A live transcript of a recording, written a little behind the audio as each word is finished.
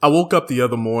I woke up the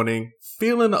other morning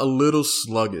feeling a little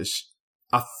sluggish.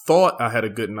 I thought I had a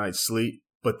good night's sleep,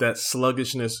 but that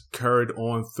sluggishness carried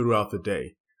on throughout the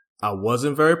day. I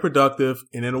wasn't very productive,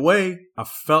 and in a way, I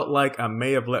felt like I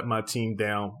may have let my team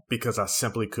down because I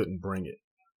simply couldn't bring it.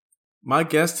 My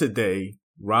guest today,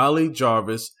 Riley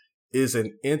Jarvis, is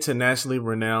an internationally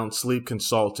renowned sleep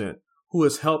consultant who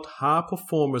has helped high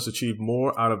performers achieve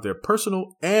more out of their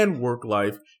personal and work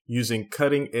life using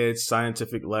cutting-edge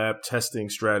scientific lab testing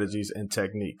strategies and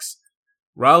techniques.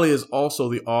 Riley is also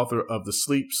the author of the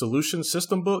Sleep Solution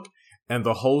System book and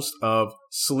the host of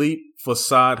Sleep for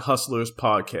Side Hustlers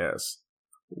podcast.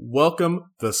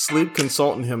 Welcome the sleep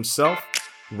consultant himself,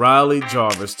 Riley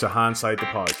Jarvis, to Hindsight the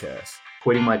podcast.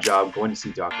 Quitting my job, going to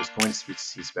see doctors, going to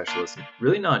see specialists, and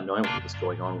really not knowing what was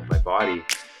going on with my body.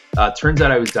 Turns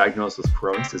out I was diagnosed with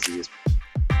Crohn's disease.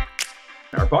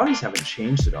 Our bodies haven't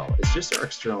changed at all. It's just our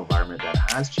external environment that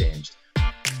has changed.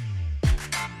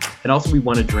 And also we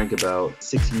want to drink about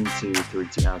 16 to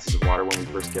 32 ounces of water when we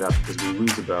first get up because we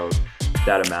lose about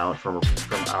that amount from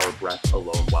our breath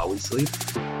alone while we sleep.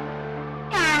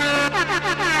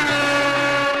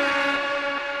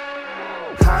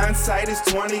 Hindsight is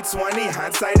 2020,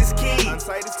 hindsight is key.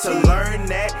 To learn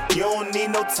that you don't need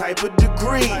no type of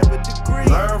degree.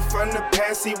 Learn from the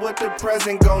past, see what the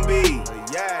present gon' be.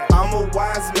 I'm a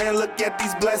wise man, look at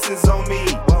these blessings on me.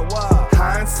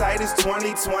 Hindsight is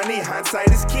 2020,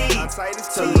 hindsight is key.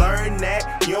 To learn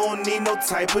that you don't need no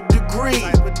type of degree.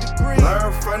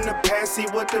 Learn from the past, see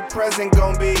what the present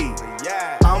gon' be.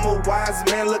 I'm a wise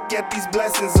man, look at these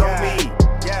blessings on me.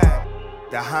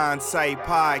 The Hindsight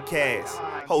Podcast,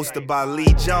 hosted by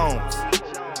Lee Jones,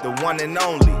 the one and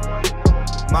only,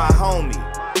 my homie,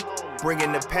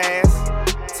 bringing the past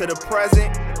to the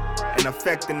present and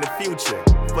affecting the future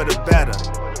for the better.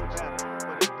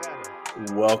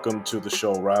 Welcome to the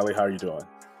show, Riley. How are you doing?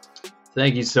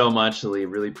 Thank you so much, Lee.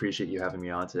 Really appreciate you having me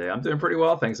on today. I'm doing pretty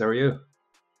well, thanks. How are you?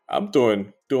 I'm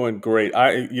doing great.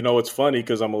 It's funny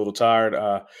because I'm a little tired.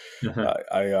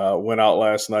 I went out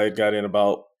last night, got in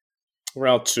about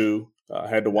around 2. I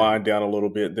had to wind down a little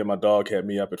bit. Then my dog had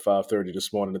me up at 5:30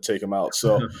 this morning to take him out.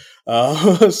 So,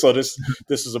 so this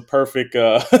is a perfect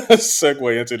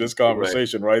segue into this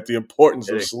conversation, right? The importance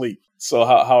of sleep. So,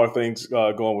 how are things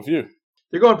going with you?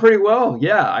 They're going pretty well.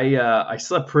 Yeah, I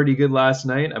slept pretty good last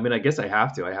night. I mean, I guess I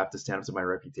have to stand up to my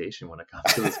reputation when it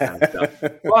comes to this kind of stuff.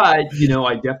 But I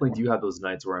definitely do have those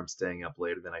nights where I'm staying up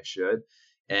later than I should.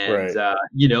 And, right.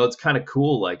 It's kind of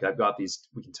cool. Like I've got these,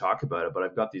 we can talk about it, but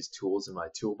I've got these tools in my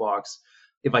toolbox.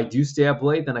 If I do stay up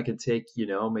late, then I can take,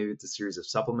 maybe it's a series of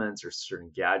supplements or certain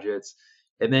gadgets.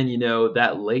 And then,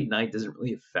 that late night doesn't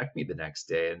really affect me the next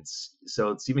day. And so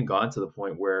it's even gone to the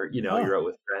point where, you're out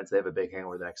with friends, they have a big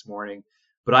hangover the next morning,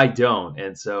 but I don't.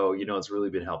 And so, it's really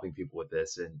been helping people with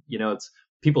this. And, it's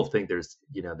people think there's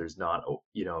not,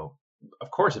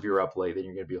 of course, if you're up late, then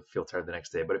you're going to feel tired the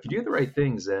next day. But if you do the right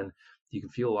things, then you can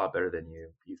feel a lot better than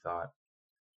you thought.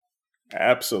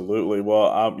 Absolutely.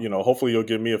 Well, hopefully you'll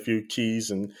give me a few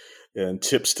keys and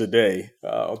tips today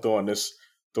during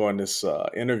this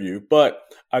interview. But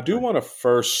I do want to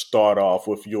first start off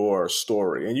with your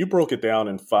story, and you broke it down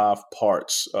in 5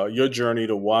 parts. Your journey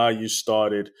to why you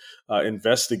started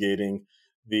investigating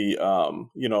the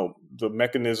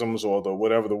mechanisms or the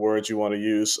whatever the words you want to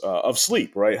use of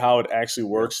sleep, right? How it actually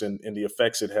works and the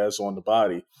effects it has on the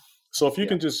body. So if you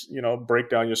can just, break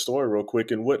down your story real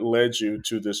quick and what led you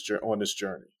to this on this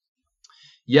journey.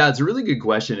 Yeah, it's a really good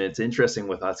question. It's interesting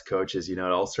with us coaches, it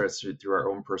all starts through our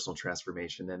own personal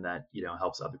transformation, and that,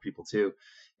 helps other people too.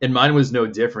 And mine was no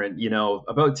different.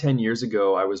 About 10 years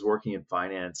ago, I was working in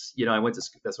finance.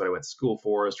 That's what I went to school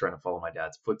for, is trying to follow my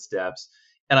dad's footsteps.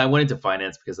 And I went into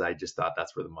finance because I just thought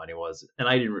that's where the money was.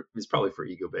 And it was probably for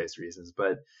ego-based reasons.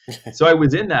 But so I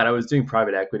was in that. I was doing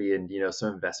private equity and,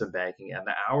 some investment banking. And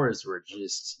the hours were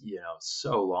just,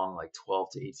 so long, like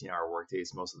 12 to 18-hour work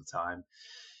days most of the time.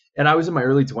 And I was in my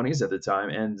early 20s at the time.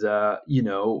 And,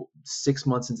 6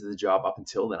 months into the job, up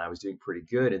until then, I was doing pretty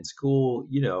good in school,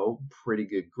 pretty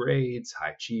good grades, high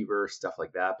achiever, stuff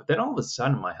like that. But then all of a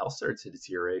sudden, my health started to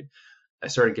deteriorate. I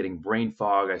started getting brain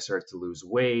fog. I started to lose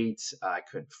weight. I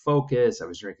couldn't focus. I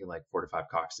was drinking like 4 to 5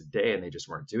 cocks a day, and they just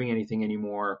weren't doing anything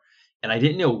anymore. And I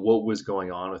didn't know what was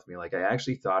going on with me. Like I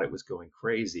actually thought it was going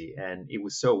crazy. And it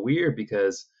was so weird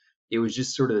because it was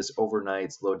just sort of this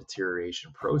overnight slow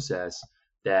deterioration process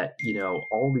that,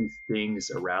 all these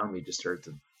things around me just started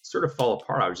to sort of fall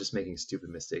apart. I was just making stupid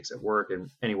mistakes at work.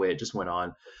 And anyway, it just went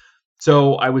on.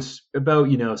 So I was about,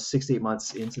 6 to 8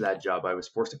 months into that job. I was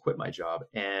forced to quit my job,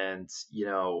 and,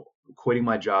 quitting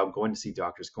my job, going to see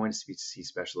doctors, going to see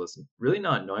specialists, and really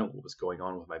not knowing what was going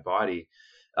on with my body.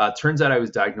 Turns out I was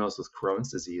diagnosed with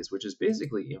Crohn's disease, which is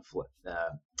basically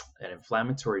an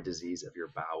inflammatory disease of your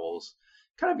bowels,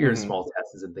 kind of your Mm-hmm. small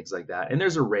intestines and things like that. And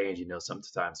there's a range,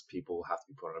 sometimes people have to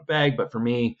be put on a bag, but for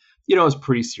me, it was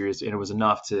pretty serious, and it was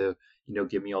enough to,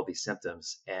 give me all these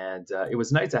symptoms. And it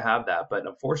was nice to have that. But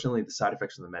unfortunately, the side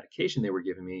effects of the medication they were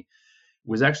giving me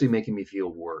was actually making me feel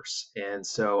worse. And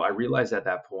so I realized at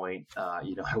that point,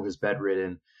 I was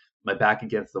bedridden, my back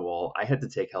against the wall. I had to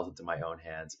take health into my own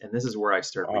hands. And this is where I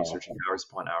started researching hours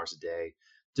upon hours a day,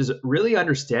 just really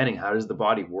understanding how does the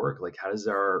body work? Like, how does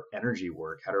our energy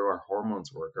work? How do our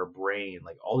hormones work? Our brain,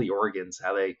 like all the organs,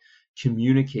 how they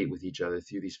communicate with each other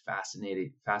through these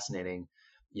fascinating,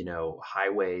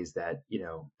 highways that,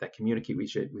 that communicate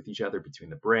with each other between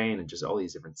the brain and just all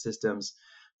these different systems.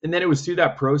 And then it was through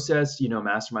that process,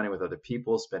 masterminding with other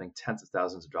people, spending tens of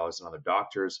thousands of dollars on other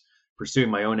doctors, pursuing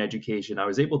my own education. I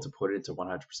was able to put it into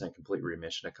 100% complete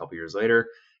remission a couple years later.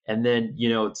 And then,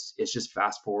 it's just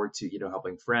fast forward to,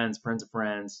 helping friends of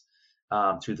friends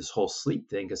through this whole sleep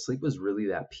thing, because sleep was really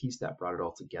that piece that brought it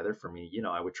all together for me.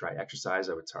 I would try exercise,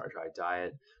 I would try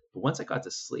diet. But once I got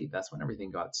to sleep, that's when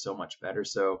everything got so much better.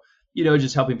 So,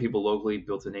 just helping people locally,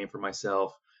 built a name for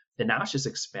myself. And now it's just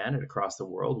expanded across the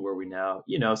world, where we now,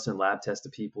 send lab tests to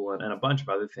people and a bunch of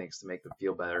other things to make them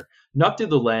feel better, not through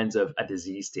the lens of a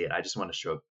disease state. I just want to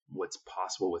show what's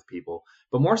possible with people,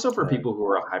 but more so for people who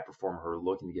are a high performer, who are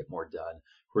looking to get more done,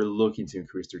 who are looking to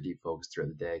increase their deep focus throughout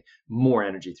the day, more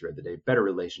energy throughout the day, better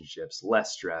relationships,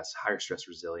 less stress, higher stress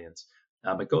resilience.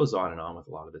 It goes on and on with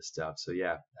a lot of this stuff. So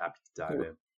yeah, happy to dive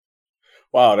in.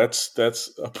 Wow, that's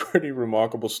a pretty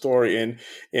remarkable story. And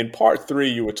in part 3,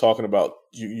 you were talking about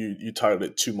you titled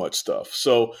it "Too Much Stuff."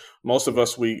 So most of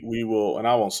us we will, and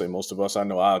I won't say most of us. I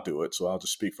know I'll do it, so I'll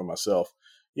just speak for myself.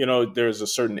 There's a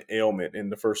certain ailment,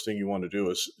 and the first thing you want to do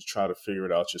is try to figure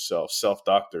it out yourself,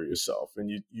 self-doctor yourself. And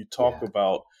you talk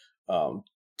about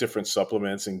different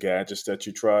supplements and gadgets that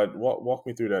you tried. Walk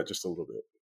me through that just a little bit.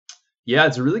 Yeah,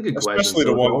 it's a really good question.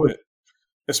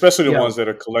 Especially the ones that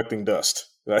are collecting dust.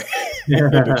 That you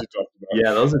talked about.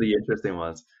 Yeah, those are the interesting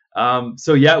ones.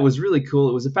 So yeah, it was really cool.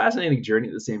 It was a fascinating journey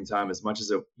at the same time, as much as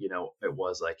it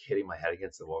was like hitting my head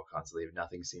against the wall constantly,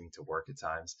 nothing seeming to work at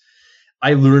times.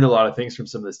 I learned a lot of things from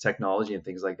some of this technology and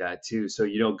things like that too. So,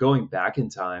 going back in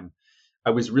time, I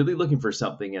was really looking for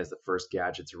something as the first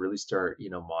gadget to really start,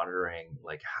 monitoring,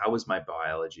 like, how is my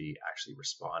biology actually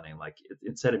responding? Like,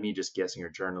 instead of me just guessing or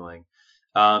journaling.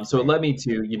 So it led me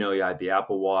to, I had the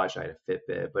Apple Watch, I had a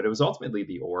Fitbit, but it was ultimately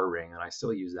the Oura Ring. And I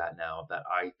still use that now, that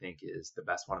I think is the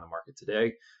best one on the market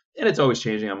today. And it's always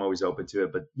changing. I'm always open to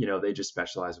it, but they just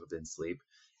specialize within sleep.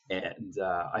 And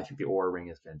I think the Oura Ring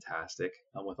is fantastic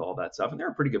with all that stuff. And they're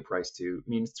a pretty good price too. I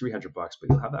mean, it's $300, but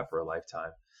you'll have that for a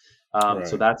lifetime.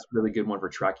 So that's a really good one for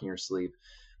tracking your sleep.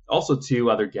 Also, 2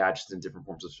 other gadgets and different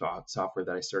forms of software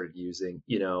that I started using.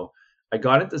 I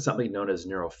got into something known as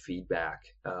neurofeedback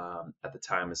at the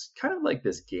time. It's kind of like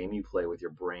this game you play with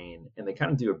your brain, and they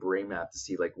kind of do a brain map to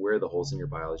see like where are the holes in your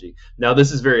biology. Now,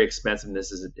 this is very expensive. And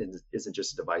this isn't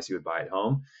just a device you would buy at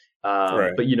home.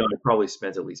 But I probably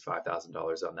spent at least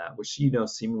 $5,000 on that, which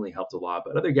seemingly helped a lot.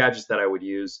 But other gadgets that I would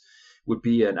use would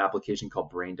be an application called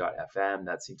Brain.fm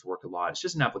that seemed to work a lot. It's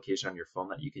just an application on your phone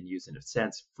that you can use and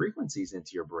sense frequencies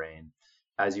into your brain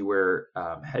as you wear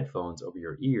headphones over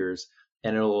your ears,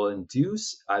 and it'll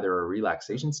induce either a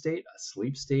relaxation state, a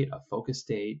sleep state, a focus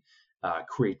state,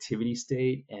 creativity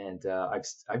state, and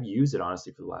I've used it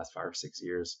honestly for the last 5 or 6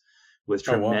 years with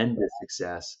tremendous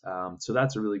success. So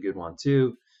that's a really good one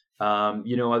too.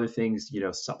 Other things,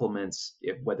 supplements,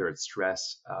 whether it's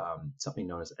stress, something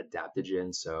known as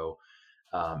adaptogen. So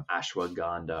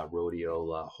ashwagandha,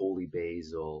 rhodiola, holy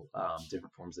basil,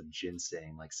 different forms of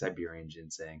ginseng, like Siberian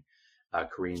ginseng,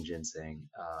 Korean ginseng,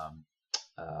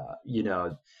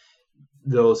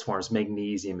 those forms.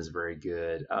 Magnesium is very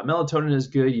good. Melatonin is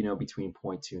good, between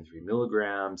 0.2 and 3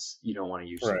 milligrams. You don't want to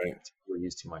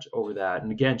use too much over that.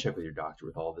 And again, check with your doctor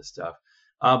with all this stuff.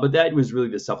 But that was really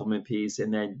the supplement piece.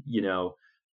 And then,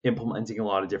 implementing a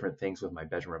lot of different things with my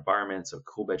bedroom environment. So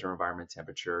cool bedroom environment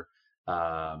temperature,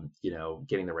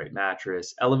 getting the right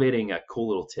mattress. Elevating, a cool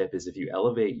little tip is if you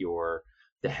elevate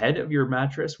the head of your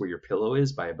mattress where your pillow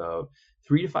is by about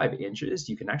 3 to 5 inches,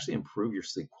 you can actually improve your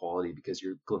sleep quality, because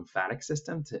your lymphatic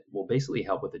system will basically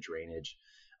help with the drainage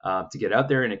to get out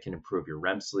there, and it can improve your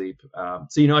REM sleep. So,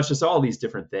 it's just all these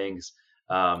different things.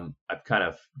 I've kind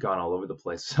of gone all over the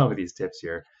place with some of these tips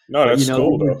here. No, that's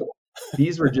cool though.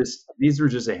 These were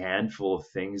just a handful of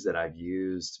things that I've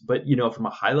used. But, from a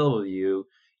high level view,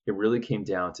 it really came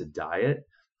down to diet,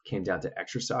 came down to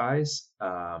exercise,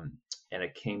 and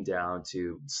it came down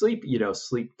to sleep.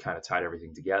 Sleep kind of tied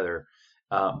everything together.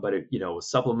 But it, it was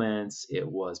supplements, it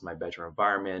was my bedroom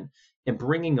environment, and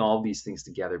bringing all these things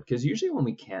together. Because usually when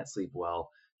we can't sleep well,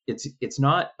 it's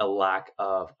not a lack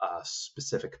of a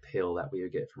specific pill that we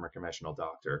would get from a conventional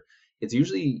doctor. It's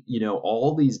usually,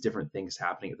 all these different things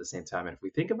happening at the same time. And if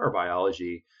we think of our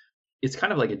biology, it's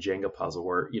kind of like a Jenga puzzle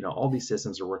where, all these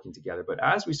systems are working together. But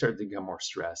as we start to become more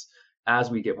stressed, as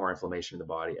we get more inflammation in the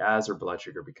body, as our blood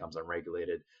sugar becomes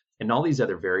unregulated, and all these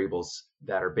other variables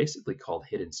that are basically called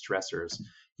hidden stressors,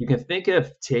 you can think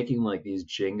of taking like these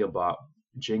Jenga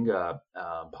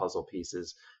puzzle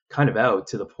pieces kind of out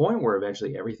to the point where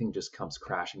eventually everything just comes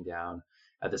crashing down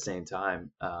at the same time,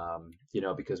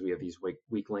 because we have these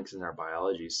weak links in our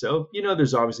biology. So,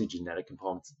 there's obviously genetic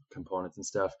components and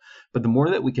stuff, but the more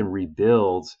that we can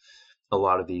rebuild a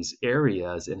lot of these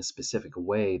areas in a specific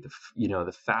way,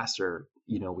 the faster,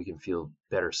 we can feel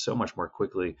better so much more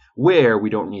quickly, where we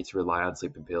don't need to rely on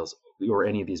sleeping pills or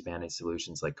any of these band-aid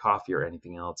solutions like coffee or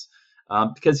anything else.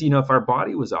 Because, if our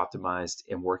body was optimized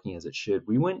and working as it should,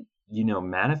 we wouldn't,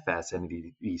 manifest any of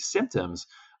these symptoms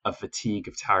of fatigue,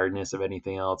 of tiredness, of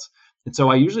anything else. And so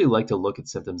I usually like to look at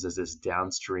symptoms as this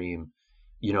downstream,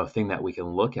 thing that we can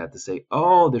look at to say,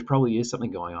 oh, there probably is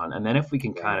something going on. And then if we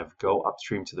can kind of go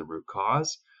upstream to the root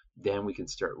cause, then we can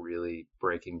start really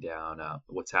breaking down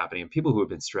what's happening. And people who have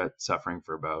been suffering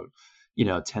for about,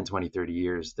 10, 20, 30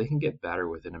 years, they can get better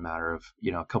within a matter of,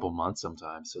 a couple months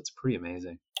sometimes. So it's pretty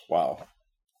amazing. Wow.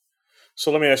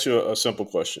 So let me ask you a simple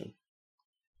question,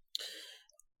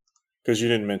 because you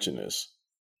didn't mention this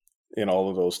in all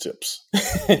of those tips.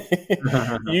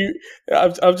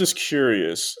 I'm just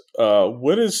curious.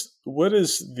 What is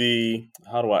the,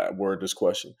 how do I word this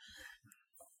question?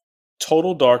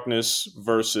 Total darkness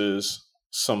versus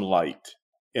some light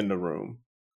in the room,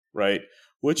 right?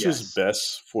 Which is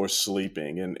best for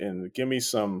sleeping? And give me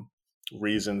some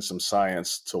reason, some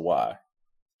science to why.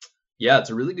 Yeah, it's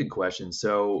a really good question.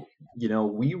 So,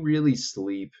 we really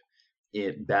sleep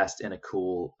it best in a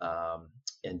cool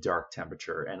and dark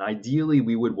temperature. And ideally,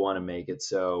 we would want to make it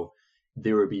so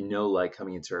there would be no light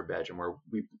coming into our bedroom, where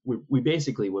we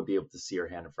basically would be able to see our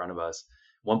hand in front of us.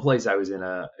 One place I was in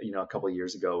a couple of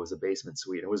years ago was a basement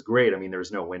suite. It was great. I mean, there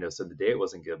was no window, so the day it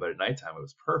wasn't good, but at nighttime it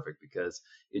was perfect because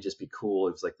it'd just be cool.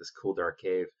 It was like this cool dark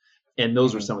cave. And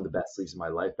those were some of the best sleeps of my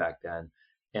life back then.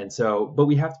 And so, but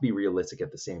we have to be realistic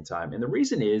at the same time. And the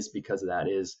reason is because of that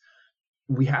is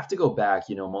we have to go back,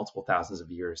 multiple thousands of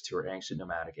years to our ancient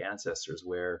nomadic ancestors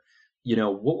where,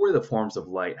 what were the forms of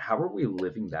light? How were we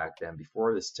living back then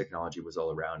before this technology was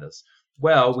all around us?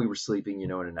 Well, we were sleeping,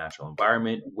 in a natural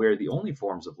environment where the only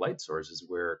forms of light sources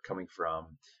were coming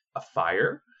from a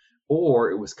fire,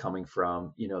 or it was coming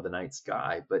from, the night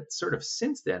sky. But sort of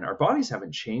since then, our bodies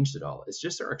haven't changed at all. It's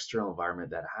just our external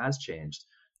environment that has changed.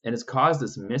 And it's caused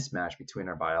this mismatch between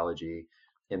our biology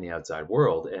and the outside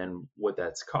world. And what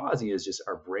that's causing is just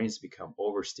our brains to become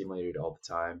overstimulated all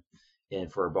the time,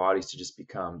 and for our bodies to just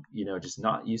become, just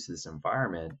not used to this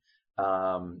environment.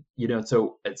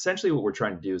 So essentially what we're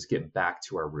trying to do is get back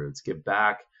to our roots, get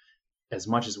back as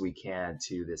much as we can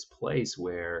to this place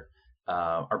where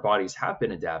our bodies have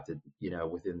been adapted,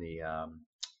 within the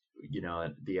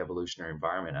evolutionary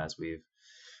environment as we've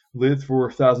lived for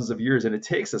thousands of years, and it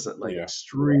takes us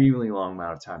extremely long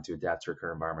amount of time to adapt to our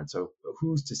current environment. So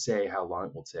who's to say how long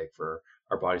it will take for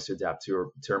our bodies to adapt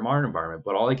to our modern environment?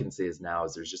 But all I can say is now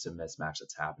is there's just a mismatch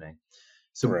that's happening.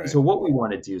 So what we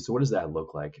want to do, so what does that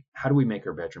look like? How do we make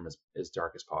our bedroom as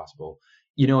dark as possible?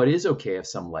 It is okay if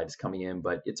some light is coming in,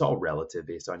 but it's all relative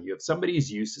based on you. If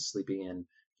somebody's used to sleeping in,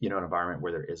 an environment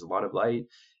where there is a lot of light,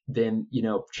 then,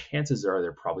 chances are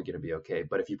they're probably going to be okay.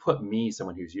 But if you put me,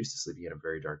 someone who's used to sleeping in a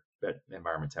very dark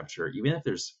environment temperature, even if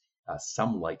there's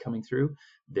some light coming through,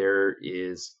 there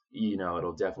is,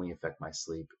 it'll definitely affect my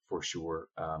sleep for sure.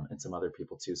 And some other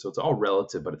people too. So it's all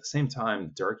relative, but at the same time, the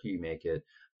darker you make it,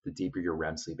 the deeper your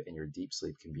REM sleep and your deep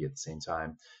sleep can be at the same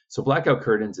time. So blackout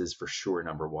curtains is for sure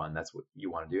number one. That's what you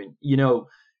want to do. And,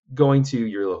 going to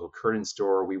your local curtain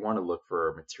store, we want to look for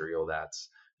a material that's,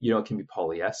 it can be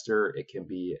polyester, it can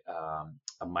be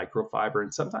a microfiber,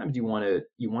 and sometimes you want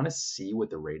to see what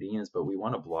the rating is, but we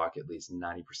want to block at least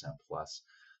 90% plus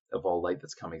of all light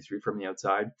that's coming through from the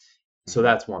outside. So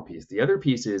that's one piece. The other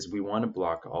piece is we want to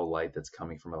block all light that's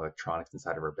coming from electronics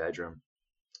inside of our bedroom.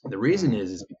 And the reason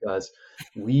is because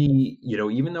we,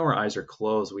 even though our eyes are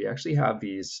closed, we actually have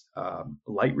these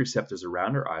light receptors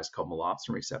around our eyes called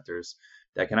melopsin receptors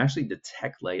that can actually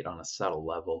detect light on a subtle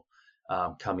level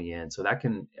coming in. So that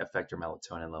can affect our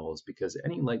melatonin levels, because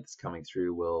any light that's coming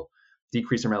through will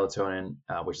decrease our melatonin,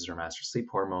 which is our master sleep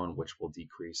hormone, which will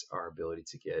decrease our ability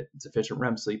to get sufficient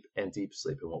REM sleep and deep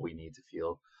sleep and what we need to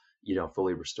feel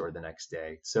fully restored the next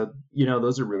day. So,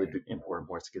 those are really important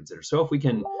points to consider. So if we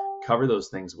can cover those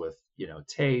things with,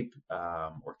 tape,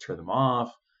 or turn them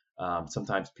off.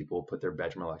 Sometimes people put their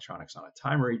bedroom electronics on a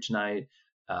timer each night,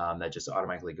 that just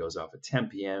automatically goes off at 10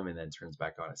 p.m. and then turns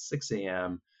back on at 6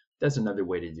 a.m. That's another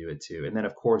way to do it too. And then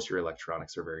of course your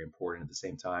electronics are very important at the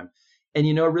same time. And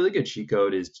a really good cheat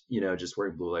code is, just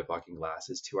wearing blue light blocking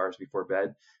glasses 2 hours before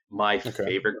bed. My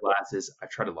favorite glasses, I've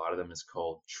tried a lot of them, is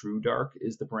called True Dark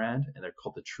is the brand, and they're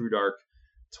called the True Dark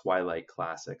Twilight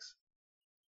Classics.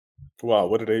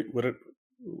 Wow,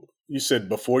 you said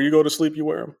before you go to sleep you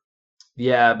wear them?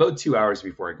 Yeah, about 2 hours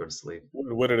before I go to sleep.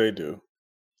 What do they do?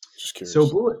 Just curious.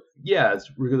 So it's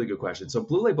a really good question. So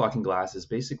blue light blocking glasses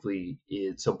basically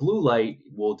blue light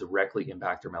will directly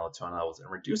impact our melatonin levels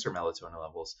and reduce our melatonin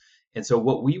levels. And so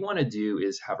what we want to do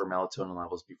is have our melatonin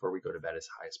levels before we go to bed as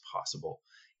high as possible.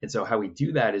 And so how we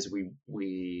do that is we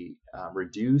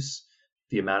reduce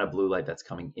the amount of blue light that's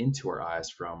coming into our eyes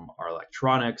from our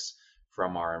electronics,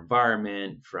 from our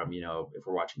environment, from, if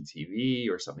we're watching TV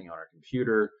or something on our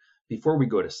computer, before we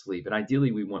go to sleep. And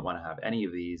ideally, we wouldn't want to have any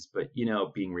of these, but,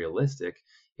 being realistic,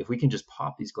 if we can just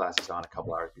pop these glasses on a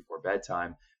couple hours before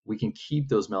bedtime, we can keep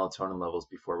those melatonin levels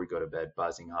before we go to bed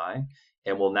buzzing high.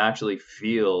 And we'll naturally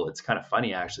feel, it's kind of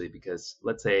funny actually, because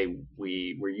let's say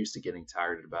we're used to getting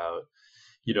tired at about,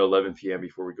 11 p.m.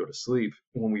 before we go to sleep.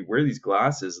 When we wear these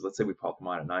glasses, let's say we pop them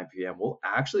on at 9 p.m., we'll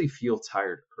actually feel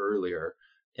tired earlier.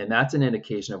 And that's an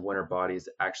indication of when our body is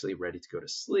actually ready to go to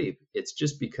sleep. It's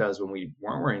just because when we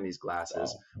weren't wearing these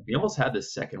glasses, we almost had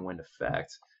this second wind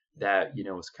effect that,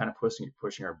 was kind of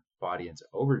pushing our body into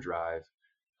overdrive.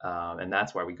 And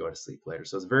that's why we go to sleep later.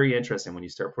 So it's very interesting when you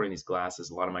start putting these glasses.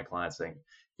 A lot of my clients saying,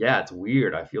 yeah, it's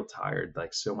weird. I feel tired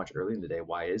like so much early in the day.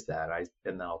 Why is that?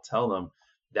 And then I'll tell them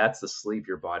that's the sleep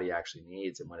your body actually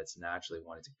needs and when it's naturally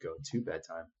wanting to go to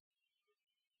bedtime.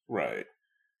 Right.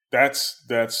 That's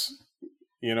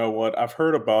you know what I've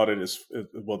heard about it is,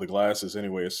 well, the glasses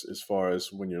anyway, as far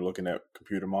as when you're looking at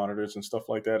computer monitors and stuff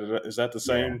like that. Is that the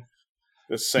same? Yeah.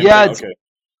 The same yeah, thing? Okay.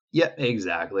 Yeah,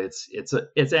 exactly.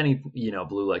 It's any,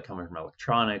 blue light coming from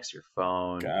electronics, your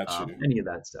phone, any of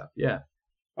that stuff. Yeah.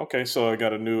 Okay. So I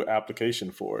got a new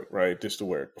application for it, right? Just to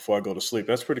wear it before I go to sleep.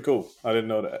 That's pretty cool. I didn't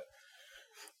know that.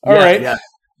 All right. Yeah.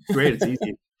 Great. It's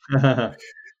easy.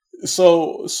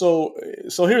 So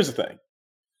here's the thing.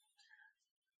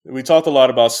 We talked a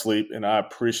lot about sleep, and I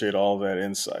appreciate all that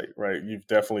insight, right? You've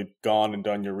definitely gone and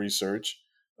done your research,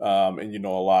 and you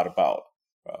know a lot about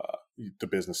the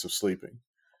business of sleeping.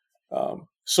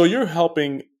 So you're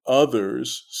helping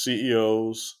others,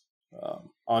 CEOs,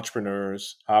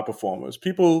 entrepreneurs, high performers,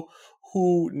 people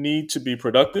who need to be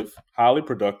productive, highly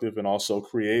productive, and also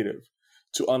creative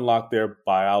to unlock their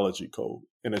biology code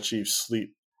and achieve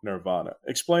sleep nirvana.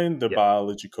 Explain the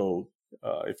biology code,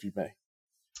 if you may.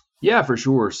 Yeah, for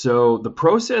sure. So the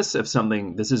process of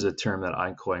something, this is a term that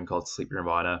I coined called sleep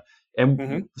nirvana.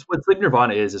 And what sleep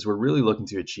nirvana is we're really looking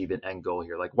to achieve an end goal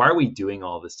here. Like, why are we doing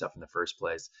all this stuff in the first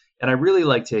place? And I really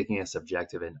like taking a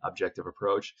subjective and objective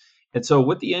approach. And so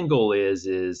what the end goal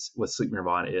is what sleep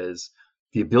nirvana is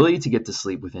the ability to get to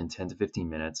sleep within 10 to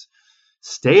 15 minutes,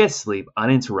 stay asleep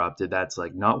uninterrupted. That's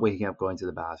like not waking up, going to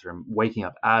the bathroom, waking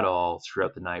up at all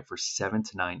throughout the night for 7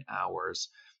 to 9 hours.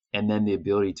 And then the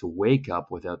ability to wake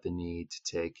up without the need to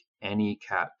take any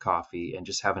coffee and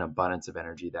just have an abundance of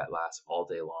energy that lasts all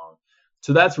day long.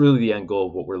 So that's really the end goal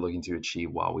of what we're looking to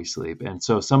achieve while we sleep. And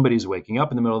so somebody's waking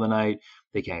up in the middle of the night,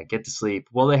 they can't get to sleep.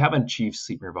 Well, they haven't achieved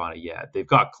sleep nirvana yet. They've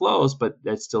got close, but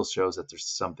that still shows that there's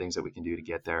some things that we can do to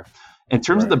get there. In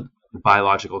terms of the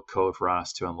biological code for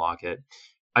us to unlock it,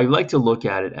 I like to look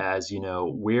at it as,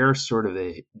 where sort of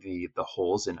the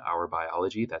holes in our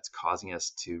biology that's causing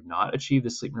us to not achieve the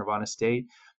sleep nirvana state.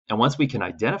 And once we can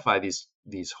identify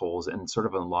these holes and sort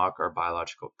of unlock our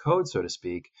biological code, so to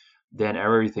speak, then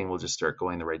everything will just start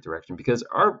going the right direction. Because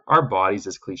our bodies,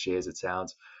 as cliche as it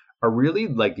sounds, are really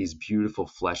like these beautiful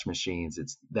flesh machines.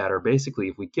 That are basically,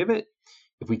 if we give it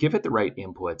the right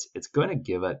inputs, it's going to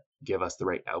give us the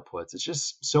right outputs. It's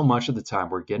just so much of the time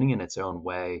we're getting in its own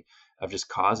way of just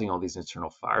causing all these internal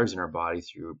fires in our body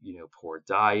through, poor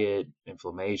diet,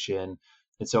 inflammation.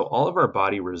 And so all of our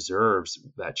body reserves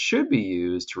that should be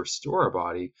used to restore our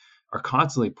body are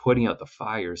constantly putting out the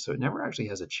fires. So it never actually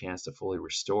has a chance to fully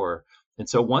restore. And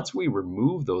so once we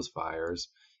remove those fires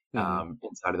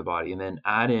inside of the body and then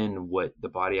add in what the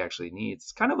body actually needs,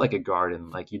 it's kind of like a garden.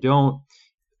 Like, you don't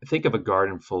think of a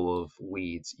garden full of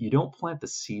weeds. You don't plant the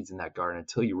seeds in that garden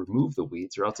until you remove the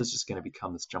weeds, or else it's just going to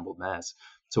become this jumbled mess.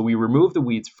 So we remove the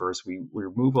weeds first, we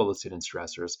remove all those hidden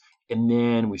stressors, and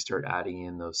then we start adding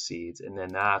in those seeds. And then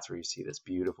that's where you see this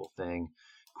beautiful thing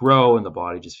grow and the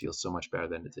body just feels so much better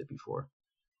than it did before.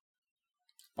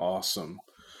 Awesome.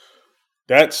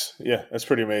 That's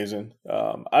pretty amazing.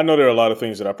 I know there are a lot of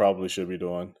things that I probably should be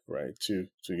doing, right, to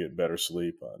get better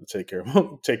sleep, to take care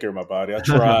of my body. I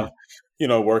try,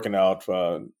 working out.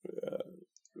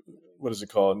 What is it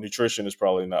called? Nutrition is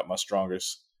probably not my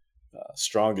strongest, what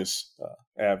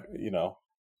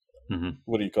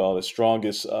do you call it?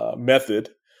 Strongest method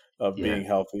of being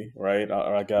healthy, right?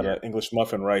 I got an English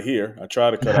muffin right here. I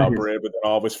try to cut out bread, but then I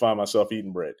always find myself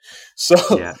eating bread. So,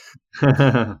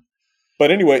 but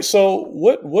anyway, so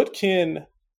what can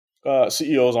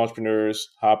CEOs, entrepreneurs,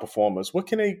 high performers,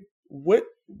 what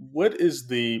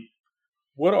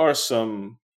are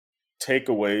some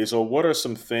takeaways, or what are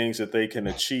some things that they can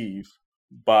achieve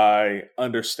by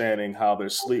understanding how their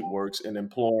sleep works and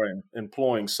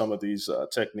employing some of these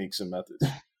techniques and methods,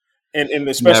 and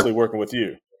especially working with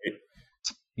you?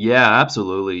 Yeah,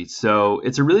 absolutely. So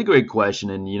it's a really great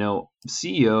question. And,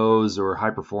 CEOs or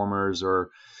high performers,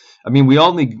 we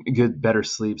all need good, better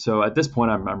sleep. So at this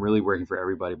point, I'm really working for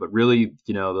everybody, but really,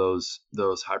 those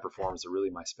high performers are really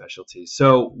my specialty.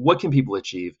 So what can people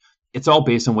achieve? It's all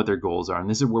based on what their goals are. And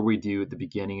this is where we do at the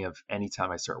beginning of any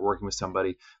time I start working with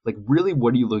somebody, like, really,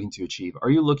 what are you looking to achieve? Are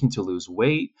you looking to lose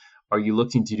weight? Are you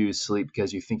looking to do sleep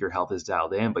because you think your health is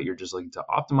dialed in, but you're just looking to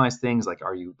optimize things? Like,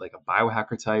 are you like a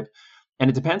biohacker type? And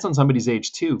it depends on somebody's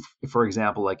age too. For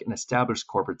example, like an established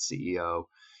corporate CEO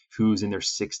who's in their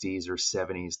 60s or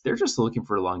 70s, they're just looking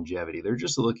for longevity. They're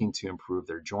just looking to improve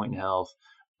their joint health,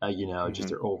 just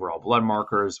their overall blood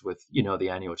markers with, the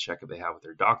annual checkup they have with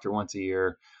their doctor once a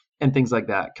year and things like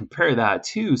that. Compare that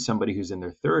to somebody who's in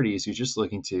their 30s who's just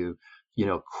looking to,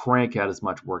 crank out as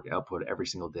much work output every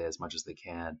single day as much as they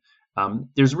can.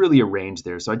 There's really a range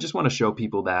there. So I just want to show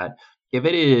people that if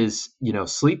it is,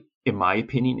 sleep, in my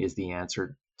opinion, is the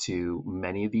answer to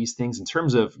many of these things. In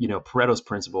terms of, Pareto's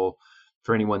principle,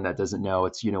 for anyone that doesn't know,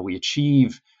 it's, we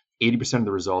achieve 80% of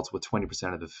the results with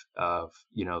 20%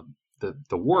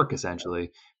 the work,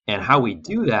 essentially. And how we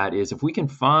do that is, if we can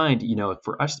find,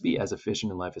 for us to be as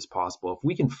efficient in life as possible, if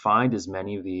we can find as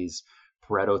many of these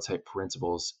Pareto type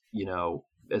principles,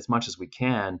 as much as we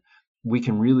can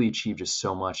really achieve just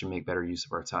so much and make better use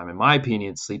of our time. In my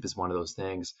opinion, sleep is one of those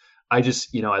things. I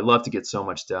just, I love to get so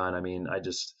much done. I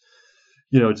just,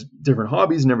 different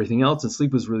hobbies and everything else. And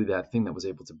sleep was really that thing that was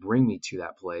able to bring me to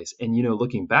that place. And,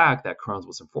 looking back, that Crohn's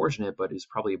was unfortunate, but it was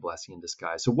probably a blessing in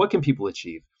disguise. So what can people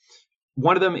achieve?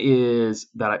 One of them is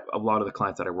that a lot of the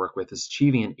clients that I work with is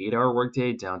achieving an 8-hour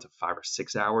workday down to 5 or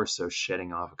 6 hours. So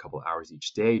shedding off a couple hours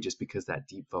each day, just because that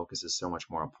deep focus is so much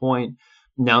more on point.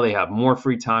 Now they have more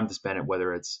free time to spend it,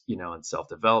 whether it's, in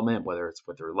self-development, whether it's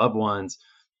with their loved ones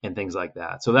and things like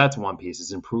that. So that's one piece,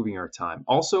 is improving our time.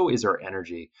 Also is our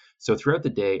energy. So throughout the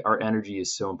day, our energy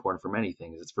is so important for many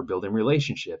things. It's for building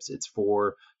relationships. It's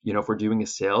for, if we're doing a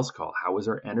sales call, how is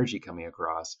our energy coming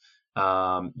across?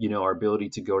 Our ability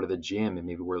to go to the gym, and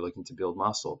maybe we're looking to build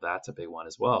muscle. That's a big one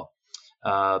as well.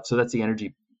 So that's the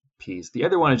energy piece. The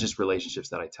other one is just relationships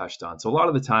that I touched on. So a lot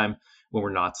of the time when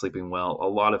we're not sleeping well, a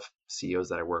lot of CEOs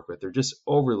that I work with, they're just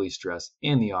overly stressed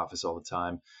in the office all the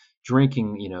time,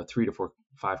 drinking, 3 to 4,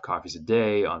 5 coffees a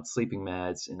day, on sleeping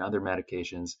meds and other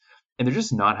medications. And they're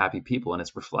just not happy people. And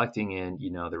it's reflecting in,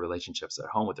 their relationships at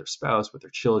home with their spouse, with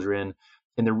their children.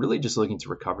 And they're really just looking to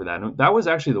recover that. And that was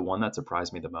actually the one that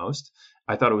surprised me the most.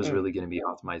 I thought it was really going to be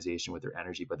optimization with their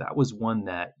energy, but that was one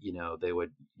that, they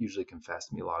would usually confess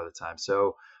to me a lot of the time.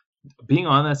 So being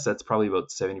honest, that's probably about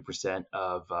 70%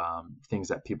 of things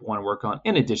that people want to work on,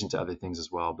 in addition to other things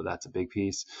as well. But that's a big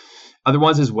piece. Other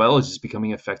ones as well is just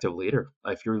becoming an effective leader.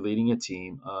 If you're leading a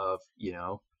team of,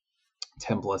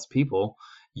 10 plus people,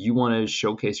 you want to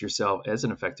showcase yourself as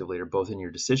an effective leader, both in your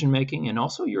decision making and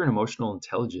also your emotional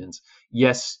intelligence.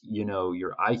 Yes,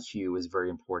 your IQ is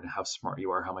very important, how smart you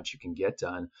are, how much you can get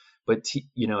done. But,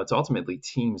 it's ultimately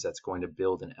teams that's going to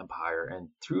build an empire. And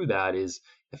through that is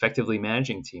effectively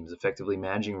managing teams, effectively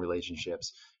managing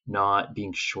relationships, not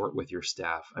being short with your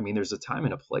staff. There's a time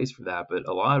and a place for that. But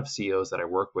a lot of CEOs that I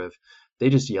work with, they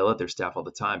just yell at their staff all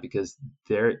the time because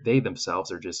they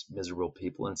themselves are just miserable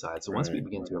people inside. So once we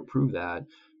begin to improve that,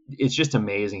 it's just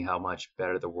amazing how much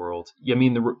better the world.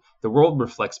 The world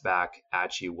reflects back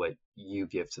at you what you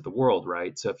give to the world,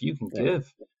 right? So if you can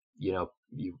give, you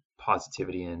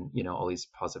positivity and all these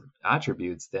positive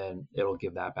attributes, then it'll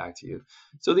give that back to you.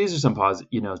 So these are some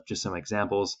just some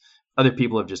examples. Other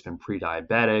people have just been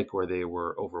pre-diabetic, or they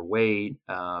were overweight.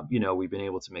 We've been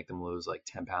able to make them lose like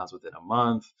 10 pounds within a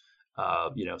month.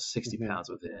 60 pounds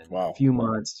within a few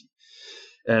months.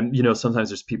 And, sometimes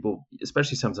there's people,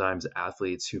 especially sometimes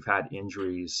athletes who've had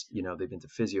injuries, they've been to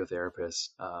physiotherapists,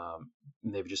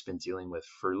 and they've just been dealing with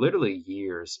for literally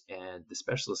years, and the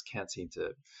specialists can't seem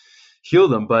to heal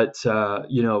them. But,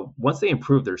 once they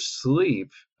improve their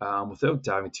sleep, without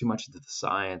diving too much into the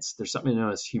science, there's something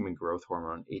known as human growth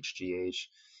hormone, HGH.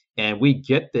 And we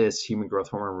get this human growth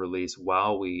hormone release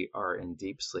while we are in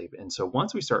deep sleep. And so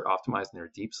once we start optimizing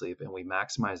their deep sleep and we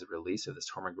maximize the release of this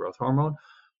human growth hormone,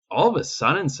 all of a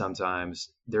sudden, sometimes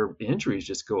their injuries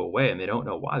just go away and they don't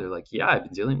know why. They're like, yeah, I've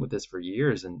been dealing with this for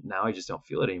years and now I just don't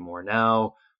feel it anymore.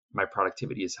 Now my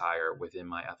productivity is higher within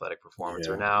my athletic performance,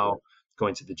 or now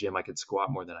going to the gym, I could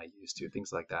squat more than I used to,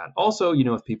 things like that. Also,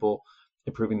 with people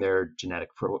improving their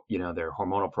their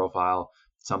hormonal profile,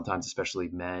 sometimes, especially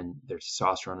men, their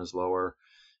testosterone is lower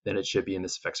than it should be, and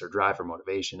this affects their drive or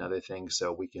motivation, other things.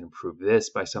 So we can improve this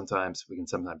by we can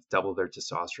sometimes double their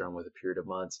testosterone with a period of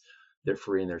months. They're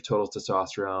freeing their total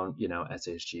testosterone,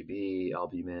 SHGB,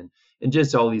 albumin, and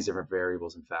just all these different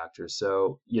variables and factors.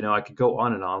 So, I could go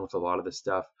on and on with a lot of this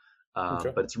stuff,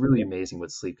 but it's really amazing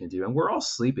what sleep can do. And we're all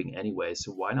sleeping anyway,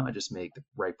 so why not just make the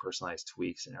right personalized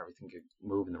tweaks and everything could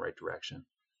move in the right direction?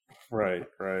 Right.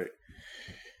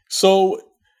 So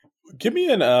give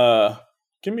me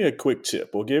a quick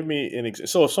tip, or give me an example.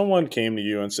 So if someone came to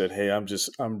you and said, hey,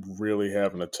 I'm really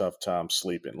having a tough time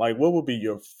sleeping, like what would be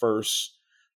your first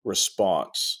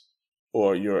response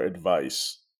or your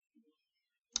advice?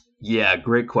 Yeah,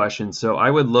 great question. So I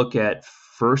would look at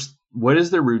first, what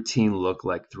does their routine look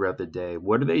like throughout the day?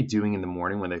 What are they doing in the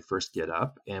morning when they first get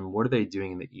up? And what are they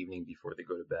doing in the evening before they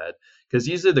go to bed? Because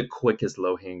these are the quickest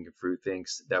low-hanging fruit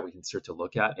things that we can start to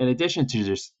look at. In addition to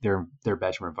just their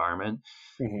bedroom environment,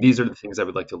 these are the things I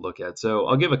would like to look at. So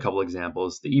I'll give a couple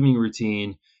examples. The evening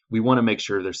routine, we want to make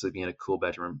sure they're sleeping in a cool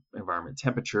bedroom environment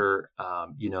temperature.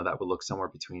 That would look somewhere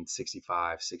between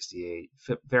 65, 68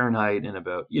 Fahrenheit and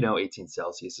about, 18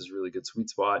 Celsius is a really good sweet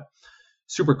spot.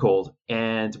 Super cold.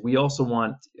 And we also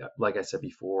want, like I said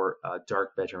before, a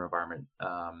dark bedroom environment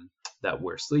that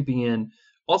we're sleeping in.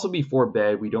 Also before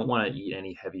bed, we don't want to eat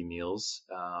any heavy meals.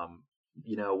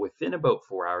 Within about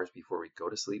 4 hours before we go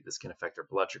to sleep, this can affect our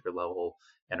blood sugar level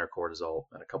and our cortisol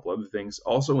and a couple other things.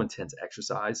 Also intense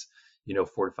exercise,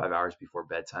 4 to 5 hours before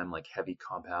bedtime, like heavy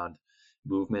compound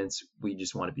movements. We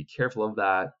just want to be careful of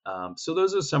that. So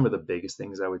those are some of the biggest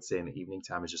things I would say in the evening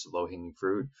time is just low hanging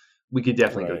fruit. We could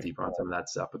definitely go deeper on some of that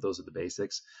stuff, but those are the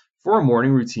basics. For a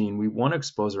morning routine, we want to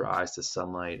expose our eyes to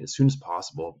sunlight as soon as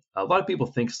possible. A lot of people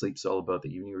think sleep's all about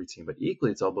the evening routine, but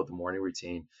equally it's all about the morning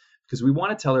routine, because we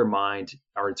want to tell our mind,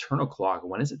 our internal clock,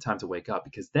 when is it time to wake up?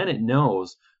 Because then it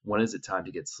knows when is it time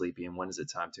to get sleepy and when is it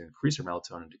time to increase our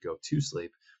melatonin to go to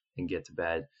sleep and get to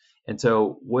bed. And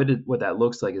so what that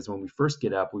looks like is when we first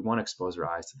get up, we want to expose our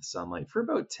eyes to the sunlight for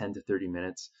about 10 to 30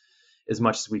 minutes, as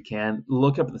much as we can.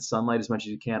 Look up at the sunlight as much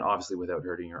as you can, obviously without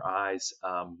hurting your eyes,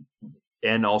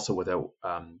 and also without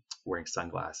wearing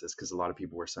sunglasses, because a lot of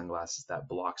people wear sunglasses that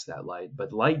blocks that light.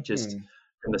 But light just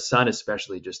from the sun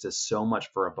especially just does so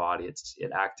much for our body.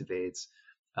 It activates,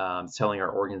 it's telling our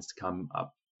organs to come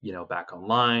up, back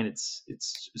online. It's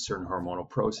certain hormonal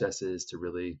processes to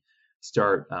really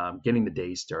start getting the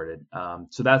day started.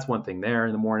 So that's one thing there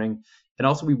in the morning. And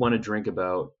also we want to drink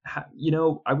about,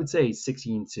 I would say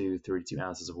 16 to 32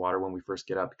 ounces of water when we first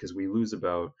get up, because we lose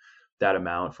about that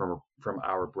amount from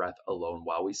our breath alone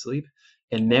while we sleep.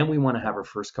 And then we want to have our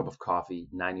first cup of coffee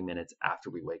 90 minutes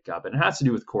after we wake up. And it has to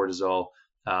do with cortisol.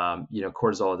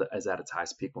 Cortisol is at its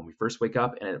highest peak when we first wake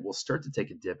up, and it will start to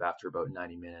take a dip after about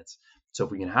 90 minutes. So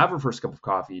if we can have our first cup of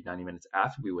coffee 90 minutes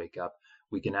after we wake up,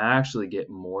 we can actually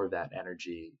get more of that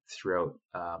energy throughout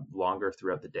longer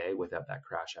throughout the day without that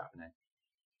crash happening.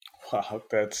 Wow,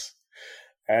 that's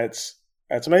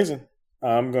amazing.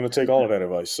 I'm going to take all of that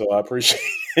advice, so I appreciate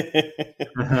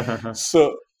it.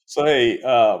 So hey,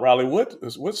 Riley,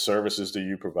 what services do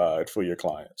you provide for your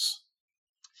clients?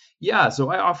 Yeah, so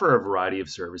I offer a variety of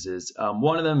services.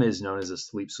 One of them is known as a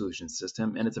sleep solution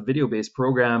system, and it's a video-based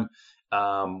program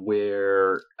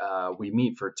where we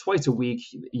meet for twice a week.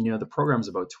 The program is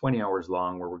about 20 hours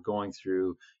long, where we're going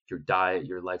through your diet,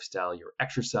 your lifestyle, your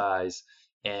exercise,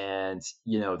 and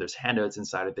there's handouts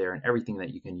inside of there and everything that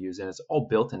you can use, and it's all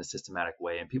built in a systematic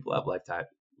way, and people have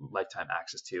lifetime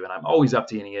access to, and I'm always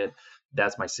updating it.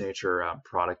 That's my signature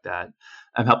product that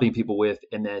I'm helping people with.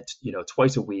 And then,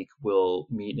 twice a week we'll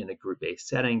meet in a group-based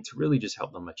setting to really just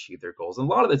help them achieve their goals. And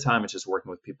a lot of the time it's just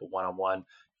working with people one-on-one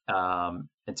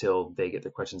until they get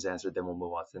their questions answered. Then we'll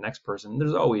move on to the next person.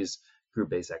 There's always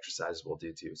group-based exercises we'll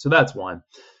do too. So that's one.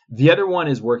 The other one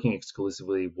is working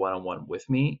exclusively one-on-one with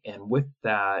me. And with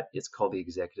that, it's called the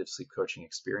Executive Sleep Coaching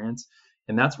Experience.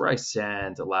 And that's where I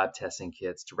send lab testing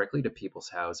kits directly to people's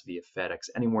house via FedEx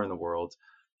anywhere in the world.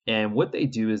 And what they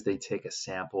do is they take a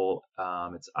sample.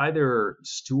 It's either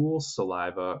stool,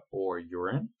 saliva, or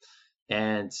urine.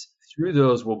 And through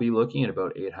those, we'll be looking at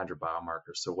about 800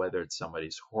 biomarkers. So whether it's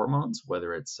somebody's hormones,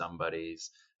 whether it's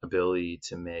somebody's ability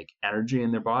to make energy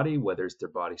in their body, whether it's their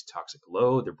body's toxic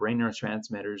load, their brain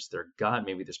neurotransmitters, their gut,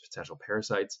 maybe there's potential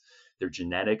parasites, their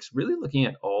genetics, really looking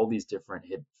at all these different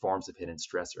forms of hidden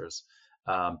stressors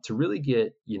to really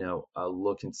get, a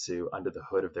look into under the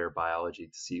hood of their biology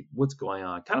to see what's going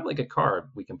on. Kind of like a car,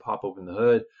 we can pop open the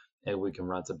hood and we can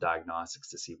run some diagnostics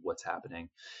to see what's happening.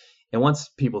 And once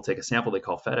people take a sample, they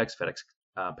call FedEx. FedEx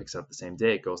picks it up the same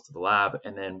day. It goes to the lab.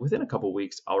 And then within a couple of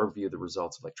weeks, I'll review the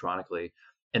results electronically.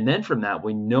 And then from that,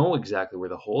 we know exactly where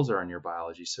the holes are in your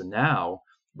biology. So now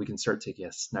we can start taking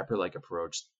a sniper-like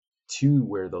approach to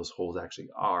where those holes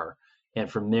actually are.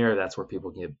 And from there, that's where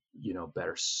people get,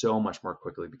 better so much more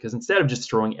quickly. Because instead of just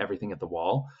throwing everything at the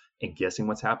wall and guessing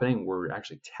what's happening, we're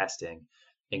actually testing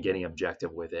and getting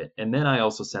objective with it. And then I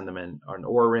also send them an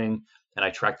Oura ring, and I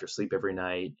track their sleep every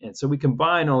night. And so we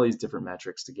combine all these different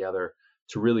metrics together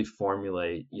to really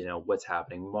formulate, what's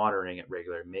happening, monitoring it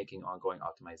regularly, making ongoing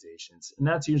optimizations. And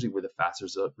that's usually where the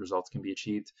fastest results can be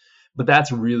achieved. But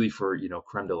that's really for,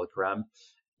 creme de la creme.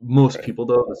 Most people,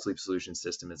 though, the sleep solution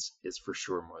system is for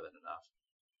sure more than enough.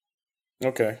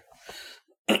 Okay.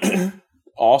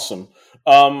 Awesome.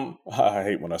 I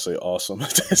hate when I say awesome.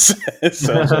 It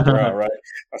sounds like around, right?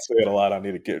 I say it a lot. I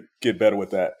need to get better with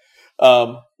that.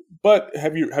 But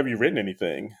have you written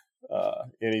anything?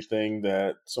 Anything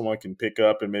that someone can pick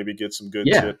up and maybe get some good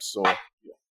tips? Or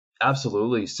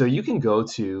Absolutely. So you can go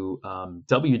to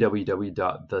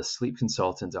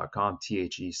www.thesleepconsultant.com,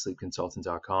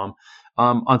 THEsleepconsultant.com.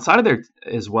 On side of there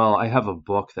as well, I have a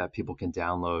book that people can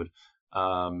download.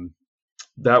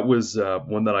 That was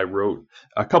one that I wrote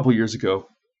a couple years ago,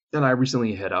 and I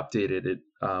recently had updated it.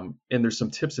 And there's some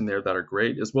tips in there that are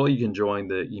great as well. You can join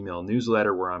the email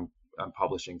newsletter where I'm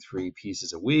publishing 3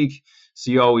 pieces a week. So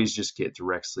you always just get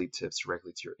direct sleep tips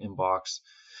directly to your inbox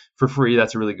for free.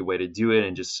 That's a really good way to do it.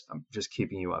 And just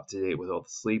keeping you up to date with all the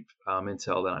sleep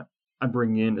intel that I'm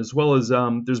bringing in, as well as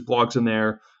there's blogs in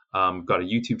there. Got a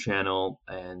YouTube channel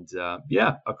and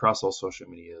across all social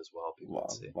media as well. Wow,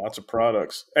 lots of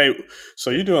products. Hey,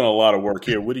 so you're doing a lot of work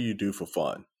here. What do you do for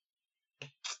fun?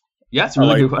 Yeah, it's a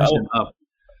really good question.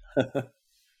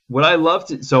 What I love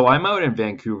to, so I'm out in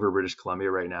Vancouver, British Columbia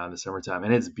right now in the summertime,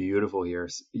 and it's beautiful here.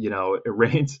 It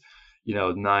rains,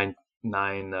 9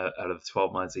 out of the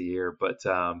 12 months a year. But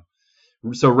so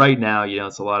right now,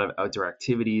 it's a lot of outdoor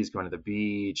activities, going to the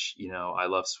beach. I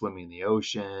love swimming in the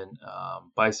ocean,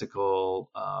 bicycle,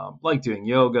 like doing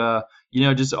yoga,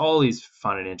 just all these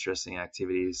fun and interesting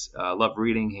activities. Love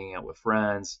reading, hanging out with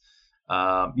friends.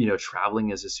 Traveling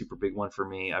is a super big one for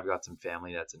me. I've got some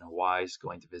family that's in Hawaii, so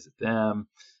going to visit them.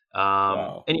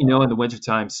 Wow. And in the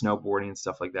wintertime, snowboarding and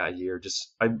stuff like that here.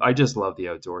 I just love the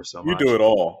outdoors so much. You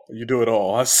do it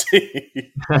all. I see.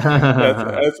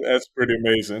 That's pretty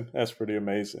amazing. That's pretty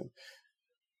amazing.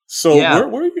 So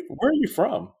where are you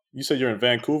from? You said you're in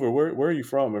Vancouver. Where are you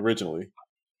from originally?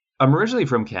 I'm originally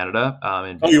from Canada.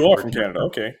 You are from Canada.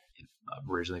 Okay. I'm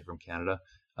originally from Canada.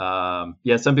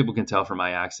 Some people can tell from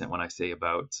my accent when I say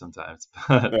about sometimes,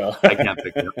 but I can't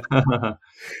pick it up.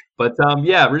 But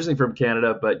originally from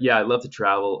Canada, but I love to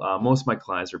travel. Most of my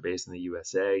clients are based in the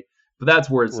USA, but that's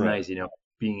where it's nice,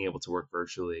 being able to work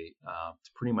virtually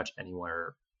to pretty much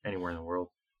anywhere in the world.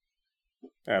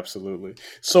 Absolutely.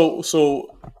 So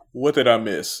what did I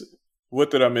miss? Or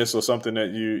something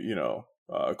that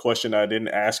a question I didn't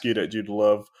ask you that you'd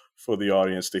love for the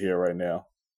audience to hear right now?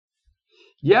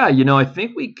 Yeah, I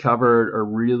think we covered a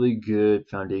really good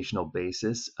foundational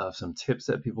basis of some tips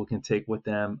that people can take with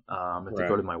them. If they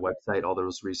go to my website, all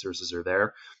those resources are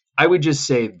there. I would just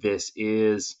say this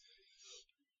is,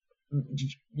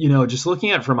 just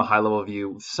looking at it from a high level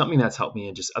view, something that's helped me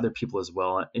and just other people as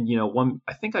well. And,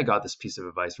 I think I got this piece of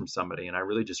advice from somebody and I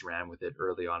really just ran with it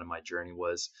early on in my journey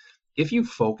was, if you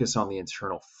focus on the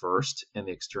internal first and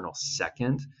the external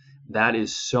second, that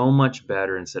is so much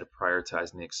better instead of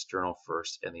prioritizing the external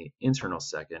first and the internal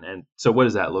second. And so what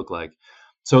does that look like?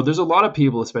 So there's a lot of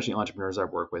people, especially entrepreneurs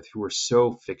I've worked with, who are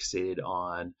so fixated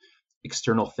on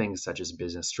external things such as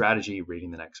business strategy,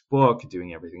 reading the next book,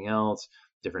 doing everything else,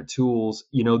 different tools.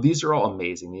 These are all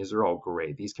amazing. These are all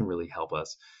great. These can really help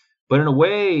us. But in a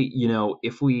way,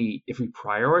 if we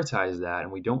prioritize that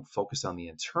and we don't focus on the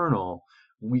internal,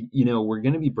 we're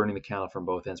going to be burning the candle from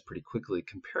both ends pretty quickly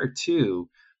compared to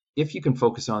if you can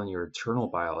focus on your internal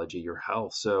biology, your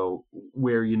health. So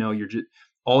where, you're just,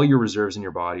 all your reserves in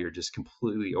your body are just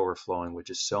completely overflowing,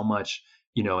 which is so much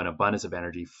an abundance of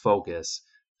energy, focus,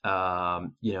 a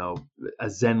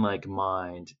Zen-like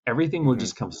mind, everything will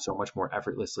just come so much more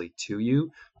effortlessly to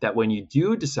you that when you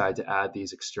do decide to add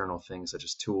these external things such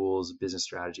as tools, business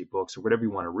strategy, books, or whatever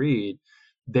you want to read,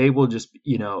 they will just,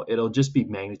 it'll just be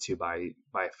magnitude by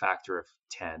a factor of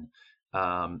 10.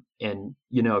 And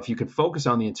if you can focus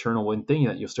on the internal, one thing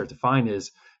that you'll start to find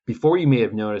is before you may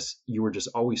have noticed you were just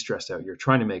always stressed out. You're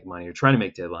trying to make money, you're trying to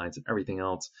make deadlines and everything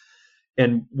else.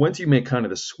 And once you make kind of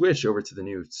the switch over to the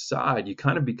new side, you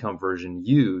kind of become version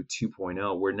U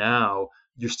 2.0, where now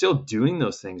you're still doing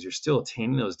those things. You're still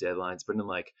attaining those deadlines, but in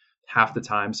like half the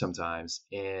time sometimes.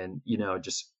 And,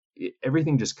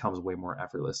 everything just comes way more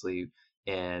effortlessly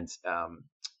and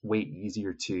way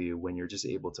easier to you when you're just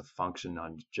able to function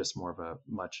on just more of a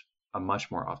much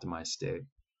more optimized state.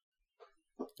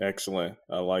 Excellent.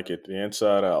 I like it. The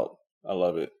inside out. I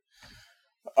love it.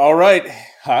 All right.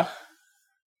 Huh?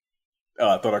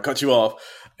 I thought I cut you off.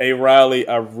 Hey, Riley,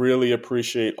 I really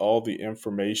appreciate all the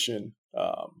information.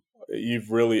 You've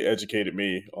really educated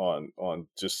me on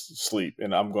just sleep,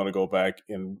 and I'm going to go back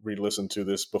and re-listen to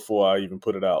this before I even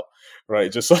put it out,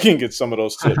 right? Just so I can get some of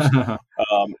those tips.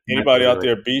 Anybody out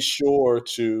there, be sure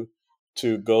to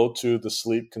go to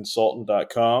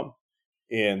thesleepconsultant.com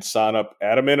and sign up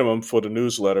at a minimum for the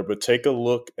newsletter, but take a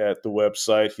look at the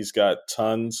website. He's got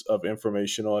tons of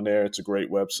information on there. It's a great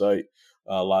website.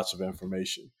 Lots of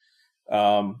information.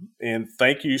 And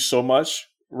thank you so much,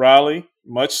 Riley.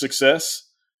 Much success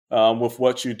with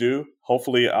what you do.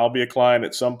 Hopefully I'll be a client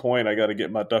at some point. I got to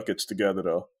get my ducats together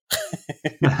though.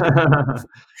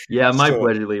 Yeah, my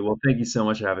pleasure, Lee. Well, thank you so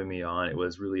much for having me on. It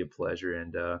was really a pleasure.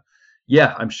 And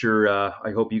I'm sure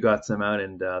I hope you got some out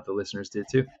and the listeners did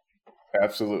too.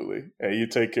 Absolutely. Hey, you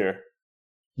take care.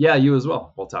 Yeah, you as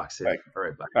well. We'll talk soon. All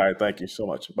right, bye. All right, thank you so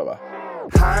much. Bye-bye.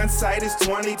 Hindsight is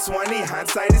 20/20,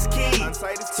 hindsight is key.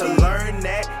 To learn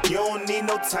that, you don't need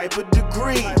no type of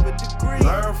degree.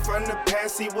 Learn from the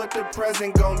past, see what the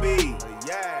present gon' be.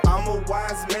 I'm a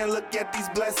wise man, look at these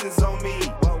blessings on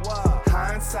me.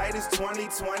 Hindsight is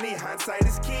 20/20, hindsight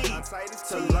is key.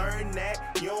 To learn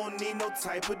that, you don't need no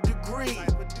type of degree.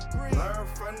 Learn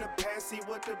from the past, see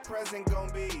what the present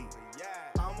gon' be.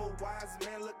 I'm a wise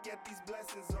man, look at these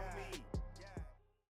blessings on me.